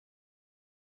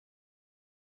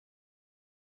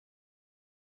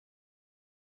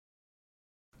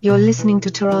You're listening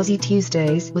to Tarazi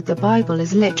Tuesdays with the Bible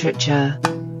as Literature.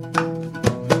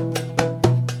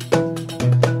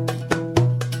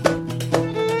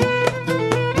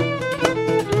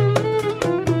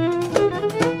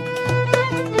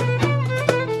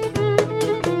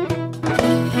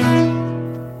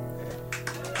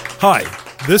 Hi,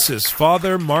 this is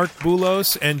Father Mark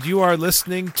Boulos, and you are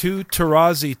listening to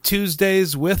Tarazi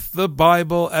Tuesdays with the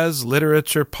Bible as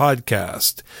Literature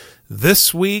podcast.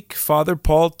 This week, Father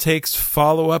Paul takes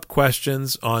follow-up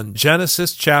questions on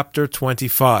Genesis chapter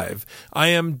 25. I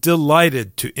am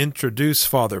delighted to introduce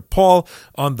Father Paul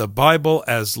on the Bible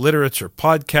as Literature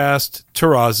podcast,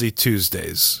 Tarazi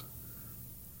Tuesdays.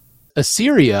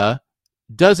 Assyria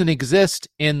doesn't exist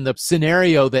in the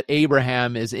scenario that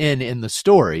Abraham is in the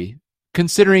story,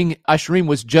 considering Asherim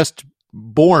was just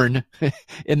born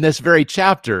in this very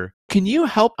chapter. Can you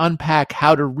help unpack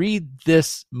how to read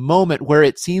this moment where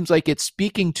it seems like it's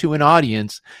speaking to an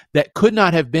audience that could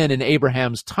not have been in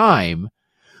Abraham's time,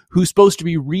 who's supposed to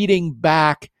be reading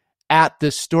back at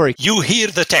this story? You hear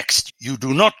the text. You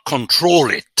do not control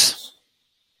it.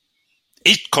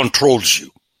 It controls you.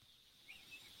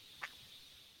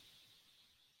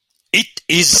 It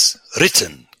is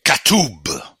written, katub,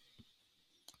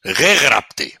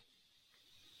 ghegrabte.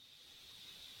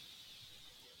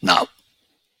 Now,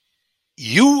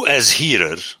 you as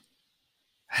hearer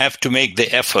have to make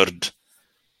the effort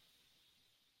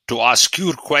to ask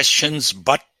your questions,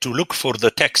 but to look for the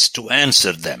text to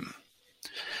answer them.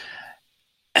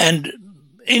 And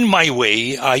in my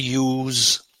way, I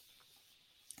use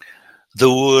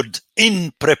the word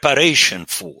in preparation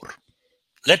for.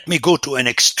 Let me go to an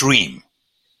extreme.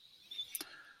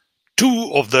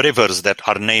 Two of the rivers that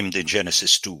are named in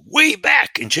Genesis 2, way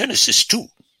back in Genesis 2.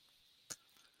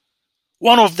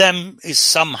 One of them is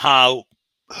somehow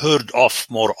heard of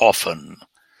more often,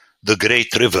 the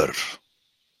great river,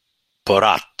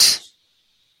 Furat.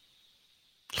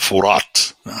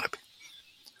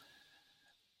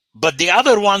 But the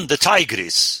other one, the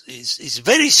Tigris, is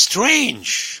very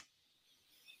strange.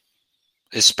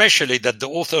 Especially that the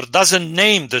author doesn't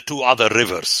name the two other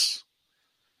rivers.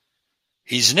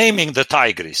 He's naming the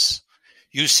Tigris.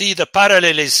 You see the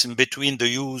parallelism between the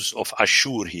use of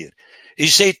Ashur here. You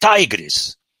say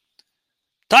Tigris.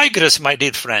 Tigris, my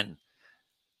dear friend,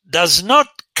 does not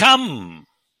come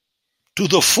to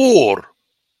the fore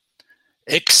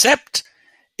except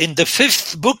in the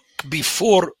fifth book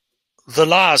before the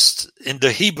last in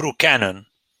the Hebrew canon,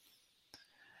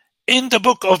 in the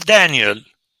book of Daniel,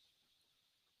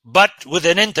 but with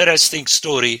an interesting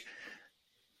story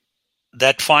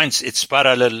that finds its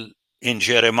parallel in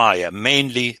Jeremiah,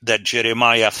 mainly that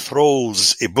Jeremiah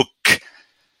throws a book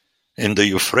in the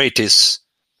Euphrates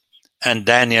and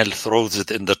Daniel throws it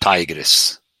in the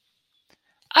Tigris.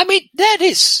 I mean, that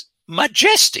is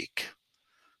majestic.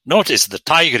 Notice the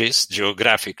Tigris,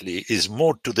 geographically, is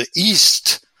more to the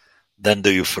east than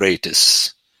the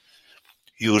Euphrates.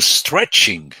 You're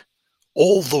stretching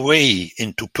all the way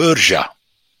into Persia.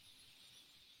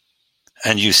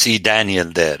 And you see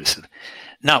Daniel there.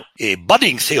 Now, a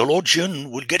budding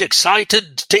theologian will get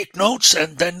excited, take notes,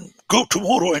 and then go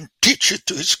tomorrow and teach it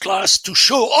to his class to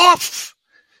show off.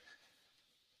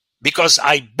 Because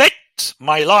I bet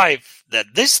my life that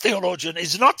this theologian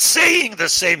is not saying the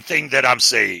same thing that I'm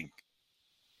saying.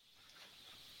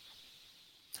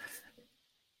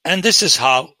 And this is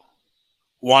how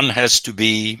one has to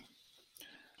be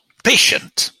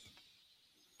patient.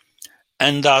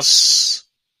 And thus,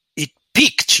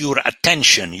 piqued your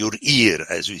attention, your ear,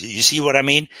 as you see what I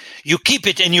mean? You keep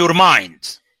it in your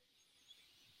mind.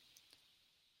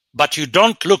 But you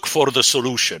don't look for the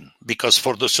solution, because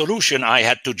for the solution I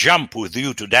had to jump with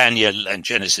you to Daniel and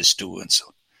Genesis 2 and so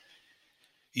on.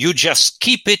 You just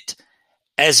keep it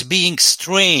as being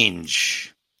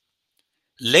strange.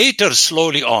 Later,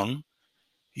 slowly on,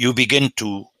 you begin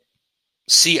to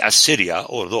see Assyria,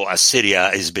 although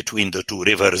Assyria is between the two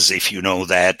rivers. If you know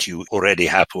that, you already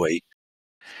halfway.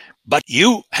 But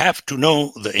you have to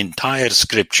know the entire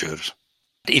scripture.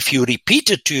 If you repeat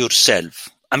it to yourself,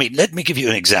 I mean, let me give you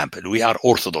an example. We are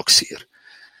Orthodox here.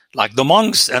 Like the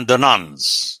monks and the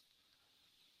nuns.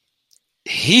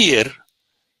 Hear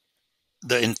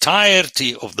the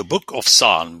entirety of the book of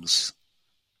Psalms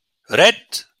read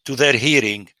to their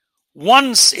hearing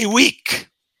once a week.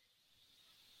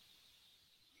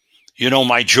 You know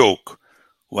my joke,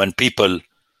 when people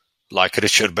like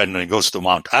Richard Benton goes to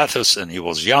Mount Athos and he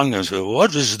was young and said,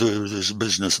 what is this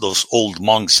business? Those old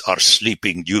monks are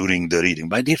sleeping during the reading.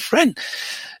 My dear friend,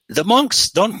 the monks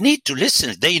don't need to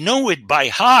listen. They know it by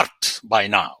heart by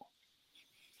now.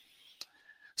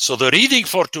 So the reading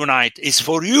for tonight is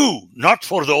for you, not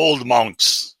for the old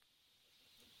monks.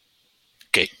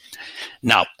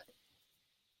 Now,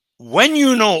 when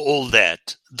you know all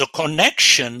that, the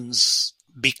connections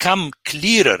become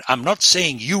clearer. I'm not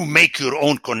saying you make your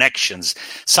own connections.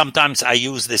 Sometimes I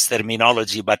use this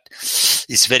terminology, but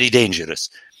it's very dangerous.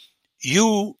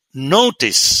 You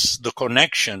notice the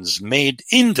connections made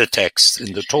in the text,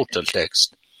 in the total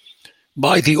text,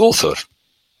 by the author.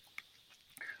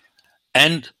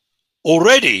 And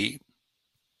already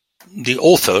the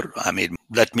author,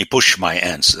 let me push my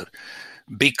answer,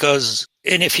 because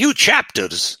in a few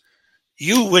chapters,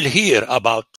 you will hear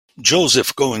about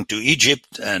Joseph going to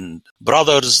Egypt and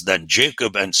brothers, then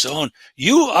Jacob and so on.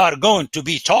 You are going to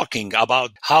be talking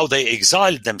about how they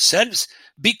exiled themselves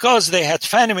because they had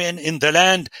famine in the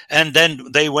land and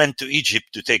then they went to Egypt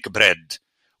to take bread,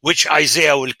 which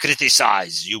Isaiah will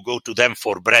criticize. You go to them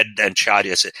for bread and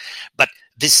chariots. But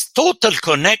this total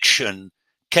connection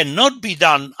cannot be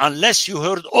done unless you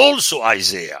heard also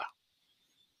Isaiah,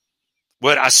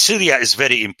 where Assyria is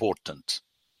very important.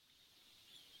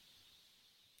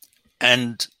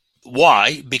 And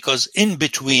why? Because in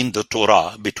between the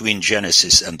Torah, between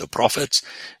Genesis and the prophets,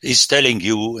 is telling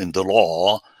you in the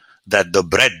law that the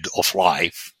bread of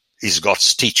life is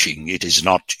God's teaching. It is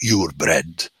not your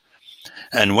bread.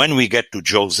 And when we get to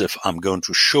Joseph, I'm going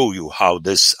to show you how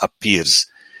this appears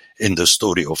in the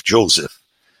story of Joseph,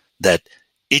 that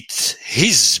it's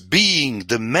his being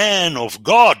the man of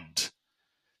God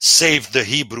saved the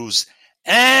Hebrews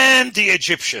and the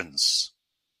Egyptians.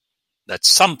 That's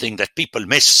something that people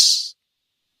miss.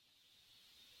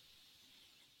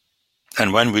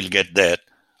 And when we'll get that,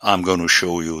 I'm going to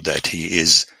show you that he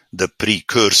is the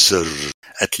precursor,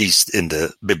 at least in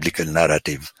the biblical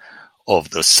narrative, of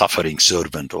the suffering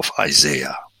servant of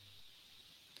Isaiah.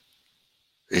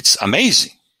 It's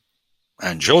amazing.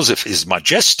 And Joseph is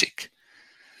majestic,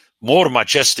 more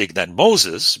majestic than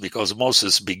Moses, because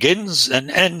Moses begins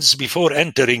and ends before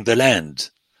entering the land.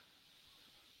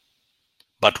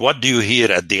 But what do you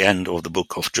hear at the end of the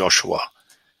book of Joshua?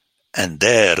 And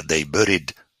there they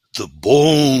buried the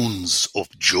bones of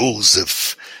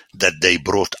Joseph that they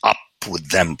brought up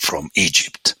with them from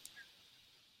Egypt.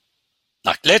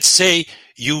 Like, let's say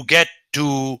you get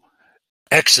to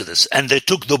Exodus and they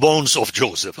took the bones of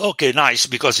Joseph. Okay, nice,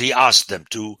 because he asked them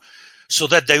to, so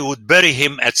that they would bury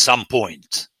him at some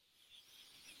point.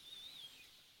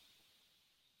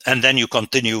 And then you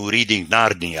continue reading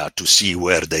Narnia to see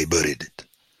where they buried it.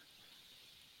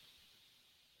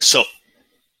 So,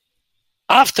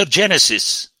 after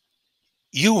Genesis,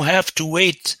 you have to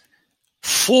wait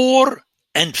 4th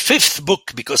and 5th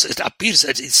book, because it appears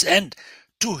at its end,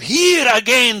 to hear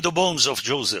again the bones of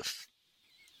Joseph.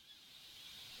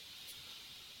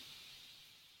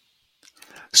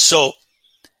 So,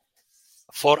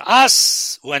 for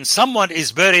us, when someone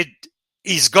is buried,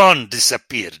 he's gone,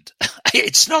 disappeared.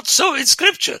 It's not so in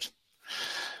Scripture.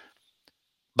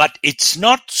 But it's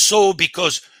not so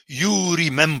because you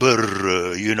remember,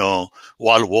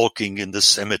 while walking in the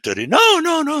cemetery. No.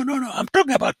 I'm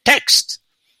talking about text.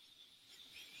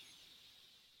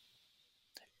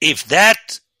 If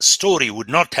that story would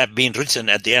not have been written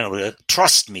at the end of it,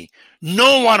 trust me,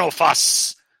 no one of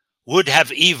us would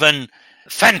have even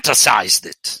fantasized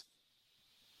it.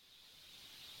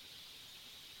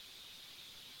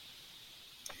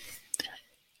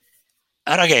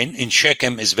 And again, in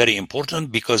Shechem is very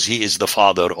important because he is the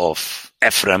father of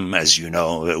Ephraim, as you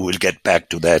know. We'll get back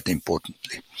to that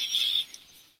importantly.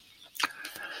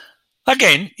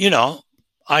 Again,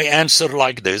 I answer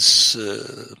like this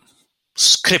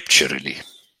scripturally.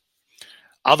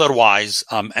 Otherwise,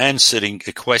 I'm answering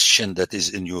a question that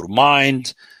is in your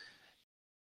mind,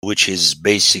 which is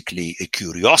basically a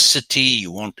curiosity.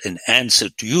 You want an answer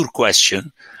to your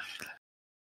question.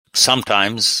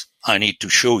 Sometimes I need to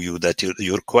show you that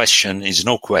your question is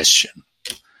no question.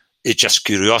 It's just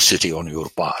curiosity on your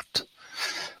part.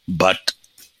 But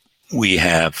we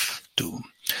have to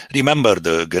remember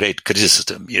the great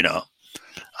criticism,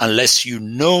 Unless you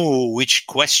know which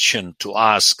question to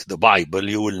ask the Bible,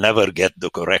 you will never get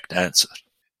the correct answer.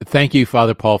 Thank you,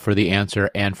 Father Paul, for the answer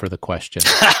and for the question.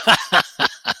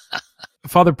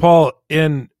 Father Paul,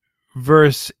 in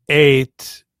verse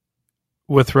 8,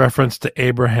 with reference to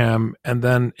Abraham, and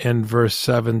then in verse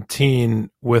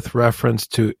 17 with reference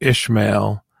to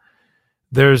Ishmael,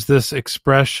 there's this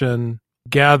expression,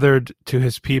 gathered to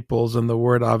his peoples, and the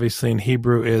word obviously in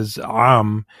Hebrew is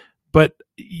am, but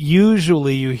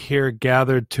usually you hear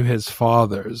gathered to his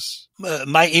fathers.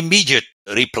 My immediate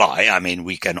reply,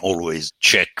 we can always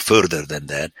check further than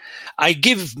that. I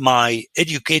give my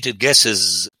educated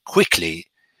guesses quickly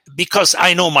because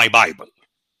I know my Bible.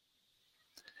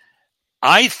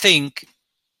 I think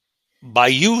by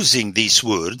using these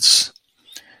words,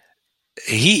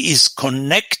 he is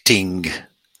connecting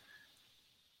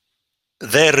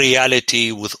their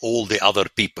reality with all the other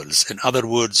peoples. In other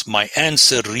words, my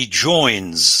answer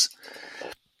rejoins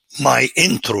my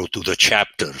intro to the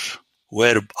chapter,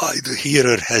 whereby the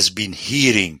hearer has been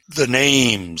hearing the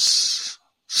names,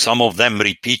 some of them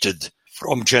repeated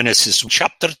from Genesis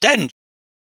chapter 10.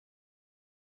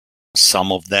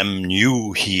 Some of them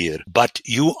new here, but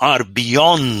you are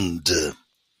beyond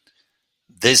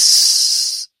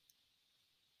this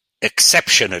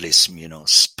exceptionalism,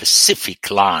 specific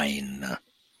line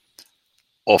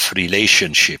of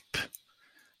relationship.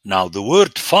 Now, the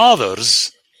word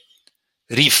fathers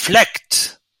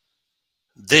reflect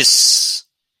this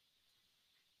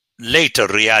later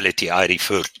reality I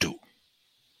referred to,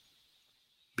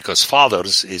 because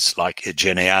fathers is like a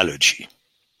genealogy.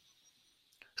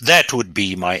 That would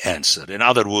be my answer. In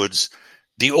other words,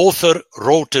 the author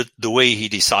wrote it the way he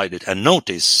decided. And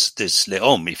notice this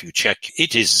leom, if you check,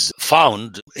 it is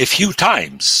found a few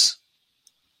times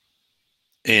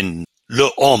in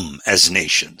leom as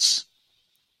nations,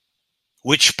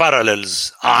 which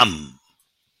parallels am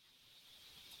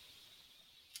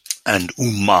and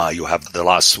ummah. You have the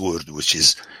last word, which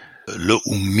is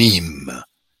leumim.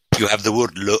 You have the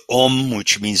word leom,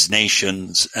 which means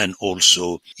nations, and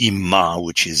also imma,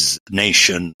 which is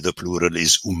nation. The plural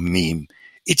is ummim.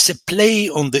 It's a play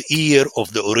on the ear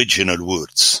of the original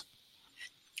words.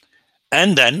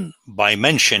 And then, by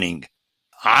mentioning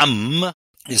am,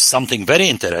 is something very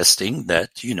interesting that,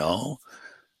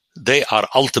 they are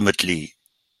ultimately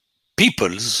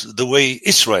peoples the way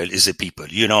Israel is a people.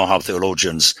 You know how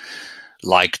theologians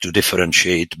like to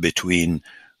differentiate between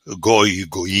Goy,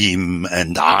 Goyim,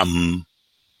 and Am.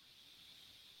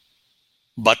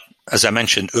 But as I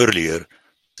mentioned earlier,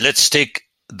 let's take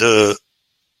the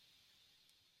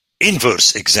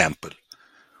inverse example,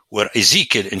 where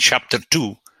Ezekiel in chapter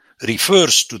 2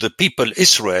 refers to the people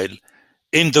Israel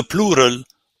in the plural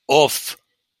of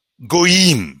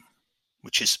Goyim,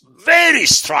 which is very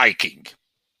striking.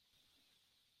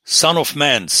 Son of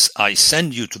man, I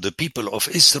send you to the people of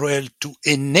Israel, to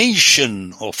a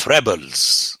nation of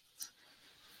rebels.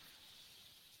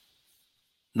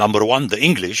 Number one, the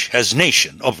English has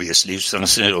nation, obviously, it's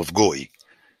translated of Goy.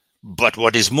 But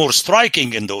what is more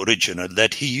striking in the original,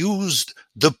 that he used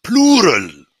the plural,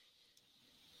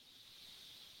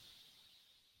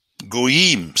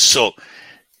 Goyim. So,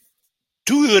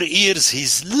 to your ears,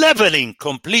 he's leveling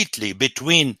completely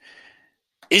between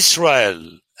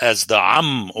Israel as the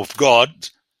Am of God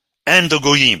and the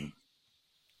Goyim.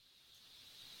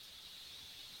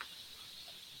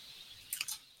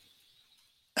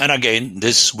 And again,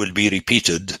 this will be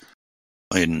repeated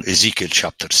in Ezekiel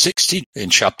chapter 16. In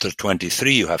chapter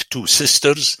 23, you have 2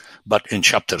 sisters, but in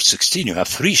chapter 16, you have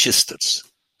 3 sisters.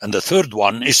 And the third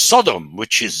one is Sodom,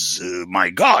 which is, my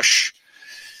gosh,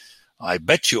 I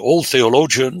bet you all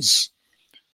theologians,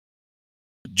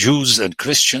 Jews and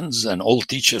Christians and all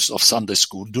teachers of Sunday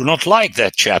school do not like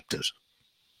that chapter.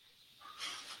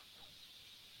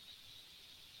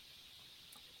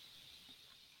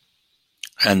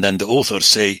 And then the authors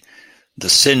say the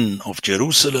sin of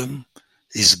Jerusalem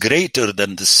is greater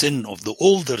than the sin of the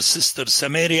older sister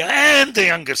Samaria and the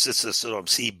younger sister Sodom.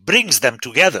 See, he brings them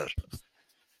together.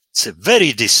 It's a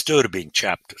very disturbing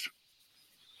chapter.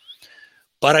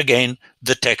 But again,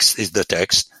 the text is the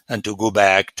text. And to go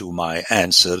back to my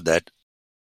answer, that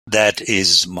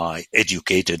is my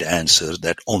educated answer,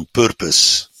 that on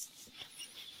purpose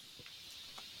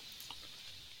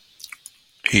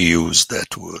he used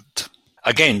that word.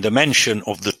 Again, the mention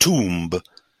of the tomb,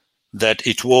 that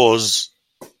it was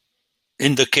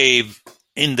in the cave,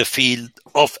 in the field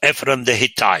of Ephron the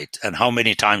Hittite. And how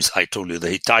many times I told you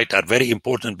the Hittite are very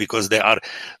important because they are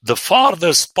the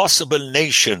farthest possible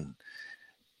nation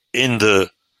in the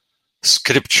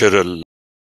scriptural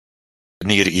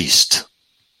Near East.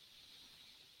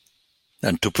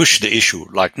 And to push the issue,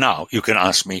 like now, you can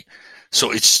ask me,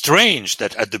 so it's strange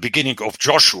that at the beginning of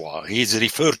Joshua, he is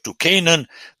referred to Canaan,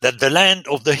 that the land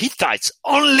of the Hittites,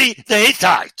 only the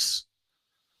Hittites.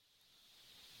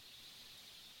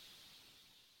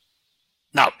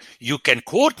 Now, you can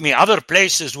quote me other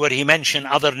places where he mentioned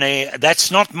other names.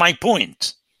 That's not my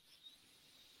point.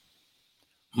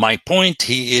 My point,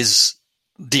 he is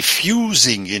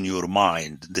diffusing in your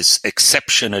mind this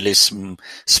exceptionalism,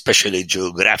 especially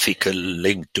geographical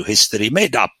link to history,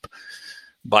 made up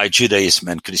by Judaism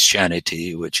and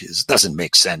Christianity, which doesn't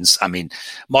make sense. I mean,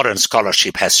 modern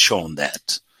scholarship has shown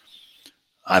that.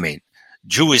 I mean,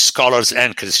 Jewish scholars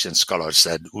and Christian scholars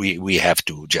said we have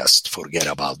to just forget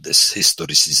about this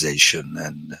historicization.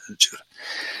 And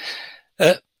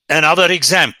another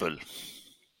example.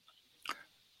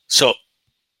 So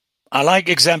I like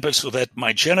examples so that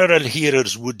my general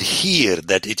hearers would hear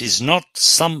that it is not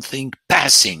something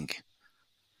passing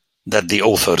that the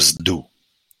authors do.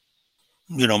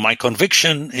 My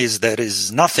conviction is there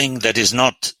is nothing that is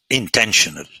not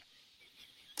intentional.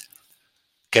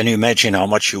 Can you imagine how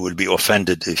much you will be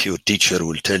offended if your teacher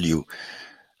will tell you,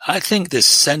 I think this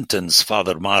sentence,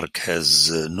 Father Mark,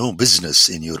 has no business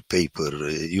in your paper.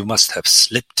 You must have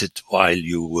slipped it while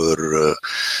you were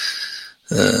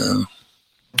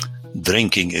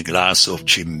drinking a glass of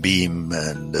Jim Beam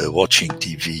and watching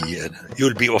TV, and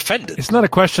you'll be offended. It's not a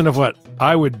question of what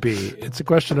I would be. It's a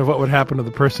question of what would happen to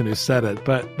the person who said it.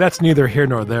 But that's neither here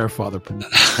nor there, Father.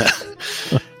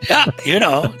 Yeah, you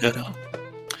know.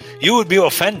 You would be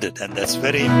offended, and that's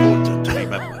very important to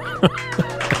remember.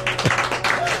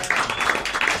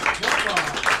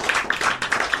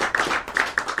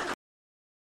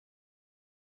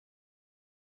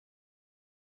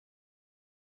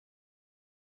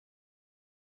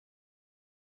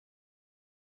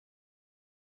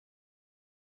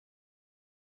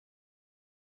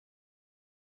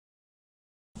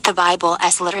 The Bible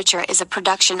as Literature is a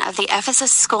production of the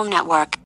Ephesus School Network.